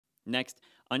Next,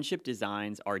 unshipped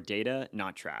designs are data,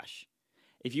 not trash.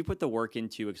 If you put the work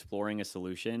into exploring a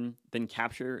solution, then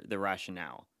capture the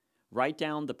rationale. Write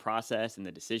down the process and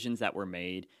the decisions that were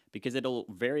made because it'll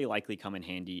very likely come in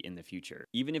handy in the future.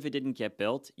 Even if it didn't get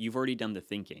built, you've already done the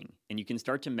thinking, and you can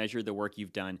start to measure the work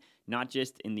you've done not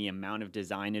just in the amount of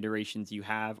design iterations you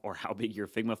have or how big your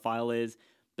Figma file is,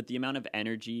 but the amount of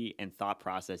energy and thought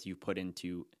process you've put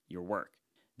into your work.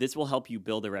 This will help you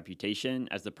build a reputation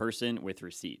as the person with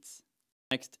receipts.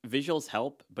 Next, visuals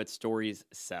help, but stories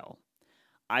sell.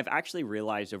 I've actually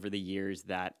realized over the years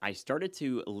that I started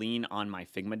to lean on my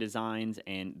Figma designs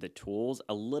and the tools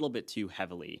a little bit too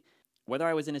heavily. Whether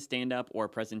I was in a stand up or a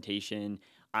presentation,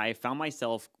 I found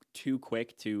myself too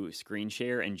quick to screen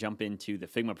share and jump into the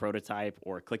Figma prototype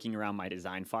or clicking around my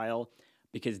design file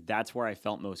because that's where I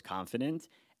felt most confident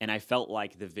and I felt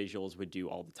like the visuals would do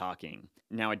all the talking.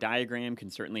 Now, a diagram can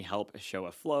certainly help show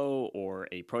a flow or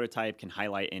a prototype can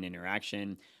highlight an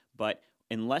interaction, but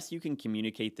unless you can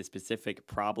communicate the specific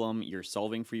problem you're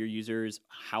solving for your users,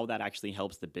 how that actually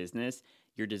helps the business,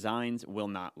 your designs will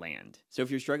not land. So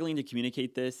if you're struggling to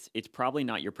communicate this, it's probably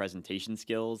not your presentation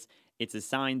skills. It's a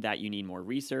sign that you need more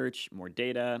research, more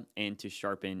data, and to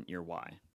sharpen your why.